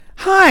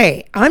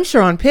Hi, I'm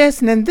Sharon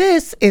Pearson, and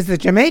this is the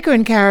Jamaica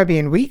and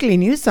Caribbean Weekly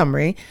News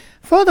Summary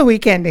for the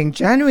week ending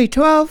January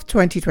 12,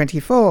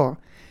 2024.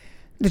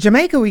 The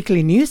Jamaica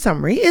Weekly News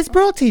Summary is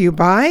brought to you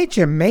by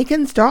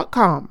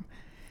Jamaicans.com.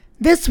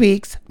 This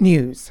week's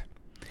news.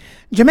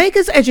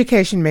 Jamaica's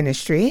Education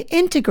Ministry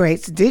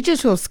integrates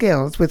digital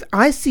skills with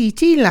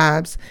ICT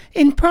labs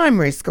in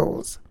primary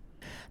schools.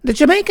 The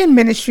Jamaican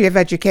Ministry of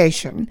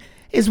Education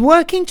is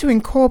working to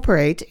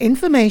incorporate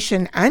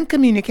information and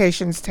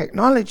communications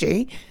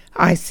technology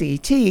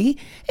ICT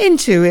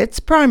into its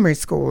primary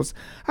schools,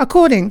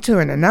 according to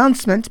an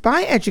announcement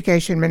by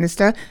Education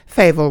Minister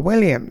Favour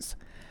Williams.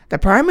 The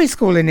primary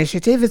school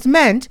initiative is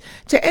meant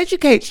to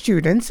educate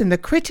students in the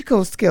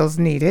critical skills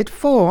needed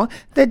for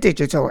the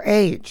digital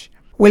age.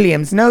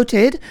 Williams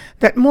noted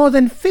that more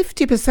than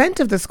 50%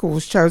 of the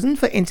schools chosen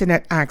for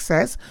internet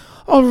access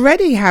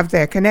already have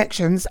their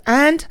connections,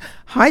 and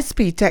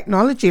high-speed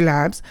technology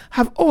labs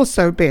have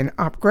also been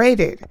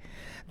upgraded.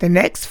 The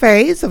next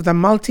phase of the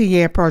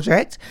multi-year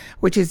project,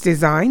 which is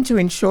designed to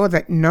ensure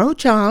that no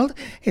child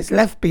is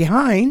left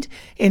behind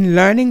in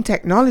learning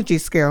technology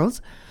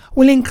skills,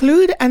 will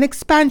include an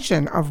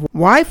expansion of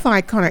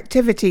Wi-Fi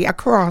connectivity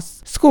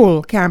across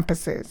school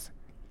campuses.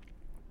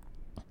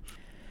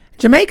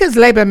 Jamaica's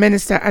Labour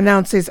Minister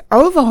announces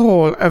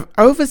overhaul of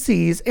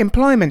overseas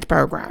employment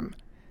program.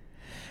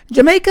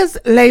 Jamaica's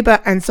Labour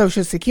and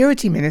Social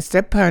Security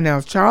Minister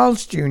Pernell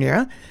Charles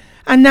Jr.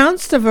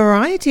 announced a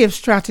variety of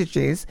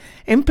strategies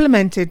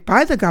implemented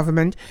by the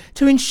government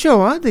to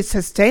ensure the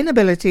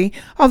sustainability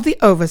of the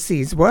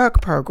overseas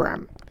work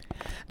program.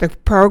 The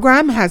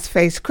program has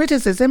faced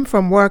criticism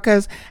from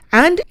workers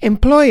and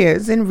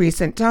employers in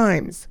recent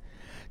times.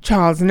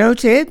 Charles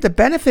noted the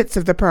benefits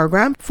of the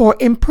program for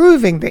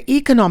improving the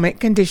economic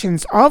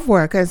conditions of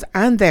workers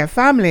and their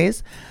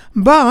families,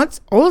 but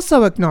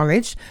also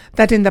acknowledged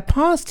that in the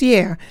past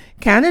year,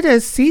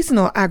 Canada's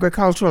seasonal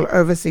agricultural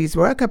overseas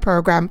worker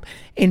program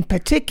in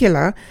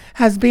particular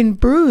has been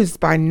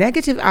bruised by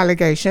negative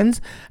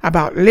allegations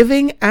about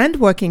living and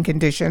working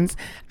conditions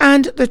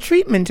and the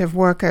treatment of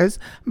workers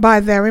by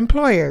their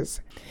employers.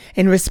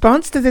 In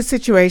response to this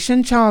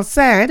situation, Charles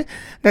said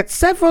that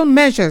several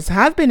measures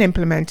have been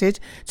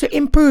implemented to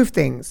improve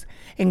things,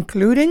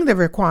 including the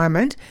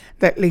requirement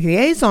that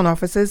liaison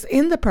officers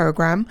in the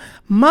program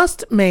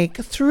must make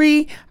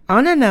 3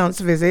 unannounced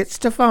visits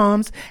to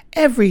farms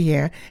every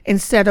year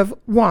instead of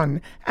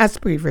 1 as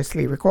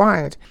previously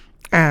required,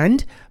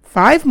 and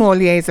 5 more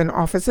liaison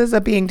officers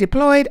are being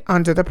deployed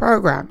under the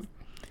program.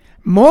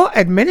 More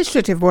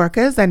administrative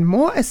workers and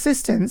more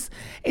assistance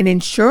in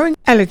ensuring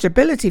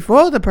eligibility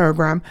for the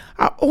program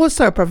are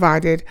also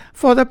provided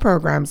for the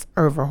program's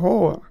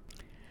overhaul.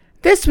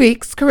 This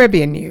week's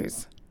Caribbean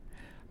news.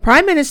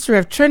 Prime Minister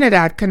of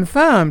Trinidad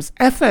confirms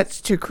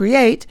efforts to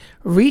create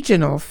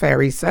regional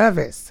ferry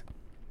service.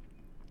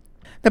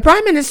 The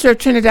Prime Minister of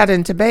Trinidad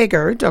and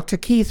Tobago, Dr.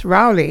 Keith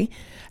Rowley,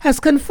 has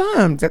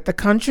confirmed that the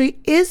country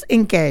is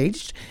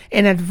engaged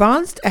in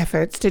advanced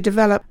efforts to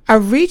develop a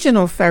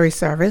regional ferry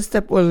service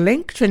that will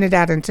link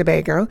Trinidad and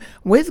Tobago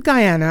with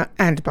Guyana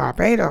and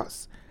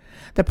Barbados.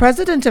 The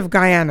President of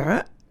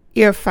Guyana,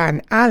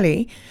 Irfan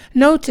Ali,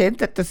 noted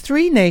that the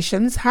 3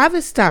 nations have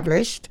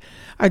established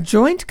a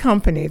joint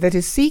company that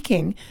is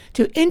seeking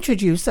to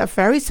introduce a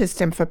ferry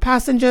system for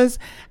passengers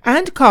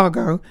and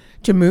cargo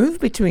to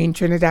move between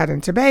Trinidad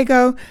and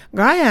Tobago,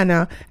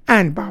 Guyana,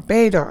 and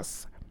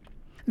Barbados.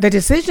 The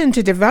decision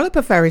to develop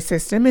a ferry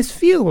system is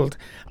fueled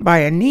by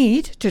a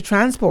need to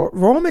transport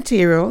raw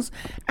materials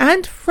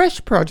and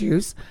fresh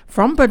produce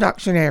from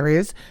production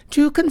areas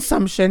to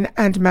consumption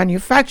and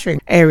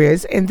manufacturing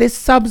areas in this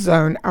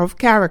subzone of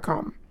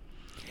CARICOM.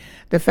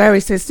 The ferry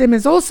system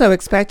is also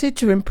expected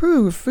to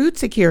improve food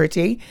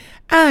security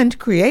and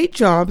create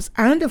jobs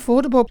and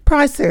affordable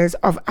prices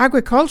of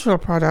agricultural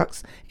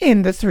products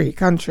in the 3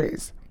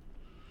 countries.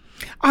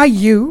 Are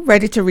you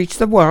ready to reach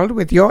the world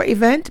with your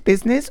event,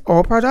 business,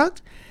 or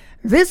product?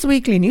 This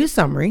weekly news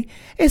summary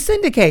is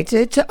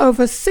syndicated to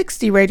over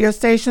 60 radio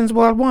stations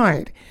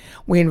worldwide.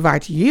 We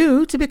invite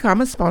you to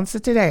become a sponsor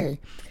today.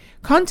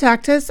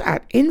 Contact us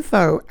at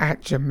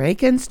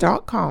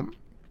info@jamaicans.com.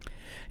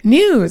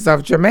 News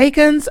of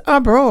Jamaicans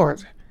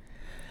abroad.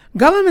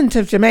 Government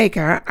of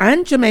Jamaica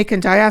and Jamaican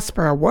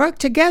diaspora work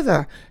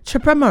together to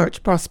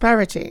promote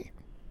prosperity.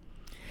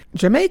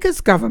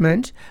 Jamaica's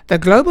government, the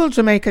Global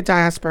Jamaica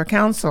Diaspora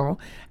Council,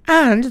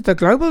 and the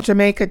Global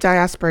Jamaica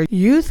Diaspora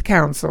Youth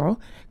Council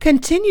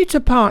continue to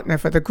partner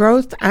for the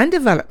growth and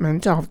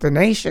development of the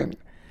nation.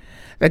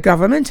 The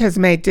government has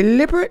made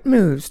deliberate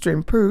moves to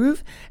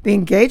improve the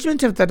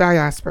engagement of the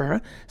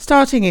diaspora,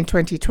 starting in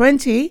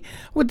 2020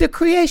 with the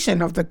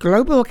creation of the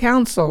Global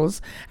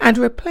Councils and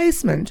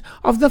replacement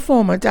of the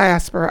former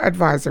Diaspora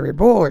Advisory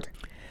Board.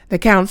 The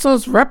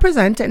councils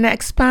represent an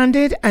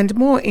expanded and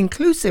more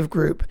inclusive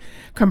group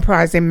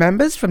comprising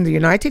members from the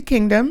United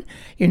Kingdom,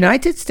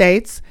 United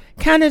States,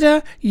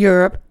 Canada,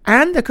 Europe,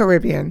 and the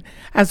Caribbean,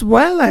 as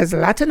well as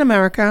Latin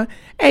America,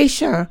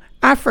 Asia,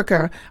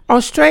 Africa,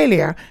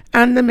 Australia,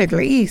 and the Middle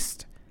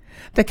East.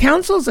 The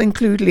councils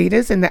include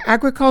leaders in the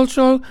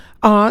agricultural,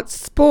 arts,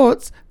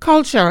 sports,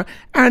 culture,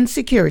 and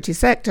security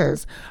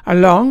sectors,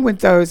 along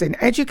with those in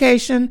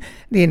education,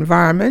 the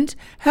environment,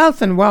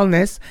 health and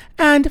wellness,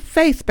 and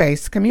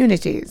faith-based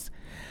communities.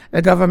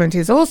 The government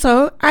is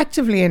also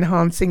actively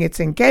enhancing its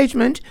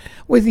engagement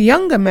with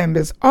younger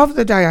members of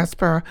the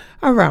diaspora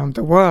around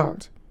the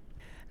world.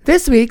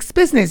 This week's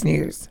business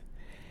news.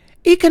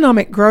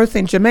 Economic growth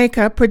in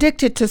Jamaica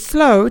predicted to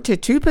slow to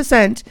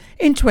 2%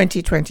 in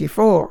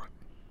 2024.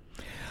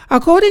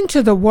 According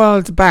to the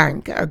World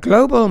Bank, a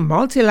global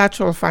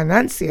multilateral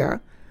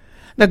financier,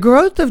 the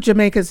growth of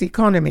Jamaica's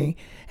economy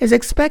is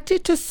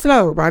expected to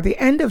slow by the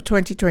end of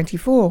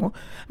 2024,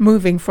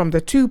 moving from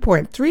the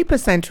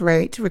 2.3%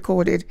 rate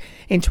recorded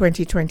in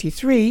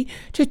 2023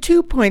 to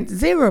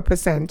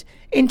 2.0%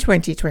 in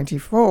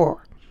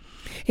 2024.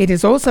 It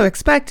is also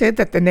expected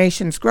that the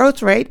nation's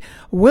growth rate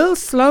will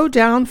slow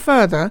down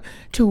further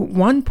to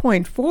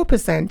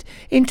 1.4%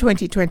 in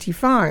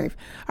 2025,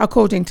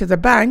 according to the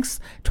bank's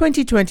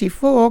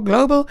 2024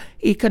 Global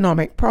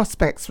Economic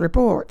Prospects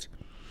Report.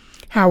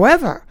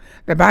 However,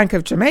 the Bank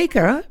of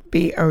Jamaica,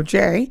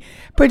 BOJ,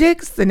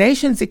 predicts the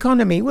nation's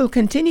economy will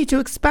continue to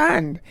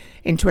expand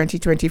in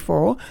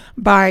 2024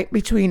 by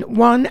between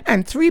 1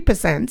 and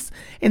 3%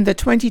 in the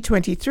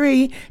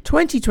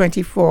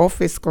 2023-2024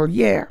 fiscal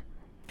year.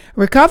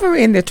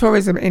 Recovery in the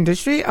tourism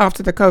industry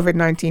after the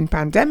COVID-19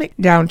 pandemic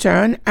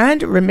downturn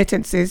and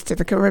remittances to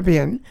the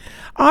Caribbean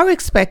are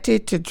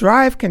expected to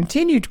drive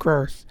continued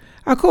growth,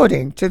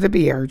 according to the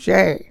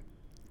BOJ.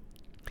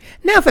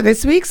 Now for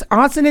this week's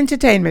arts and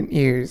entertainment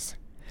news.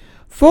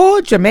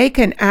 4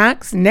 Jamaican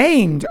acts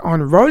named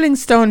on Rolling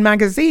Stone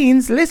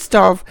magazine's list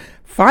of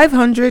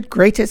 500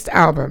 greatest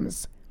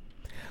albums.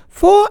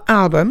 4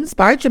 albums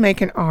by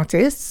Jamaican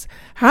artists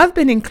have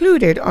been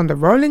included on the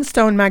Rolling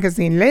Stone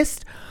magazine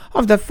list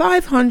of the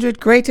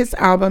 500 greatest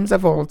albums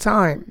of all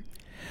time.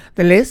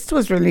 The list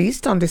was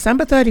released on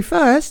December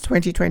 31st,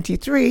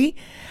 2023,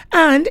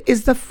 and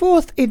is the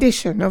 4th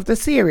edition of the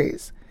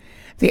series.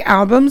 The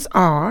albums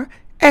are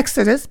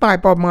Exodus by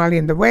Bob Marley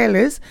and the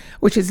Wailers,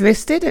 which is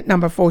listed at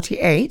number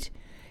 48,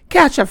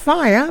 Catch a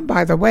Fire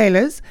by the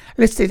Wailers,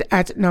 listed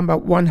at number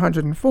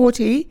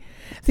 140,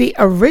 the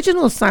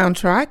original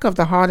soundtrack of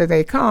The Harder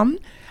They Come,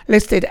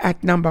 listed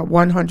at number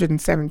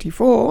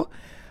 174,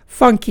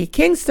 Funky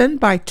Kingston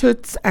by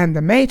Toots and the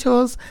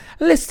Maytals,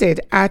 listed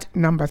at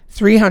number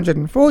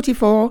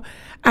 344,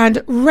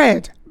 and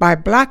Red by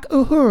Black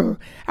Uhuru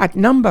at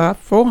number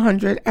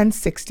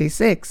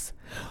 466.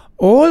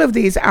 All of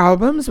these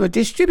albums were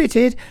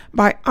distributed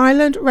by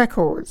Island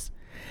Records.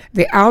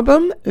 The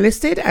album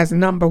listed as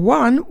number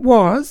 1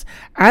 was,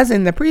 as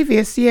in the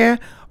previous year,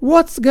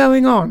 What's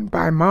Going On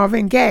by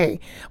Marvin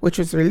Gaye, which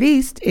was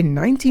released in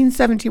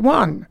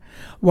 1971,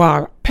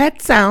 while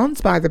Pet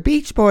Sounds by the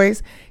Beach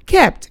Boys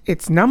kept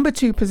its number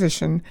 2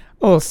 position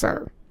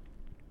also.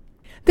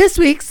 This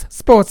week's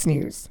sports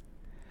news.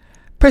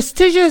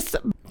 Prestigious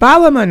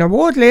Bowerman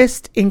Award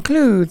list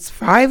includes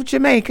 5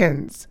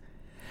 Jamaicans.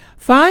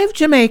 5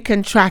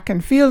 Jamaican track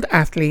and field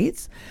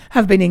athletes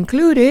have been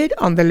included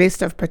on the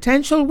list of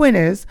potential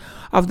winners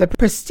of the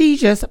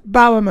prestigious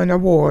Bowerman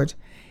Award,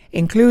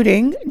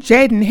 including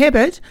Jaden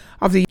Hibbert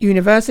of the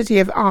University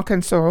of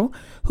Arkansas,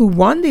 who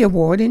won the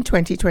award in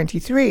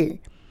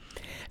 2023.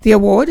 The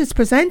award is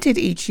presented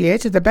each year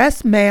to the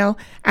best male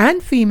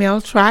and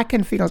female track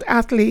and field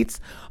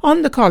athletes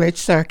on the college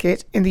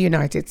circuit in the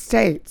United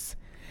States.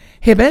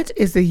 Hibbert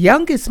is the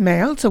youngest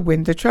male to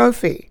win the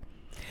trophy.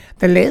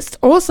 The list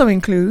also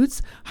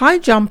includes high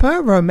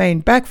jumper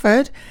Romaine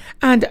Beckford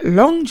and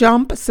long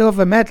jump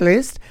silver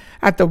medalist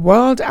at the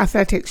World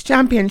Athletics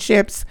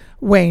Championships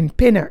Wayne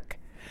Pinnock.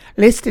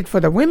 Listed for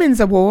the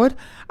Women's Award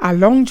are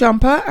long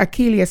jumper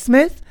Akeelia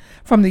Smith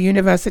from the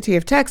University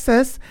of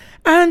Texas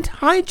and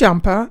high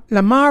jumper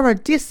Lamara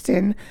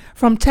Distin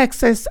from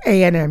Texas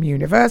A&M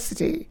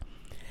University.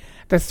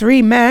 The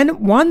 3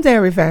 men won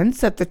their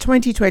events at the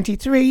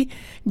 2023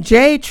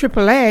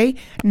 JAAA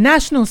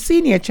National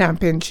Senior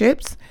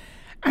Championships,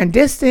 and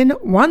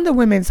Distin won the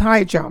women's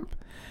high jump.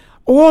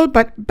 All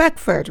but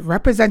Beckford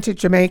represented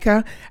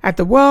Jamaica at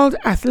the World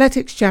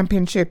Athletics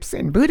Championships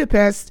in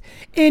Budapest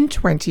in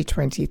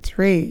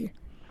 2023.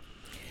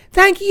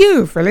 Thank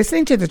you for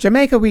listening to the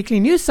Jamaica Weekly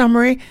News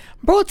Summary,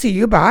 brought to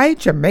you by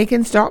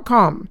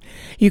Jamaicans.com.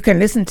 You can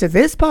listen to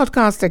this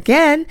podcast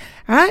again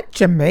at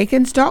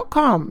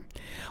Jamaicans.com.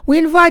 We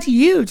invite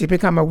you to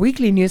become a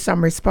Weekly News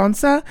Summary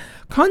sponsor.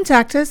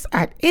 Contact us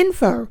at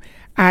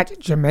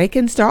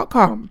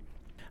info@Jamaicans.com.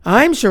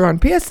 I'm Sharon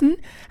Pearson,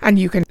 and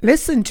you can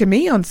listen to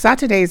me on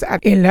Saturdays at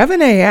 11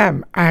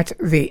 a.m. at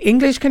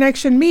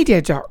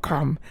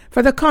theenglishconnectionmedia.com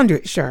for The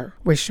Conduit Show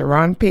with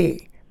Sharon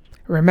P.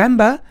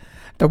 Remember,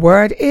 the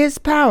word is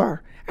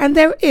power, and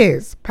there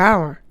is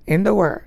power in the word.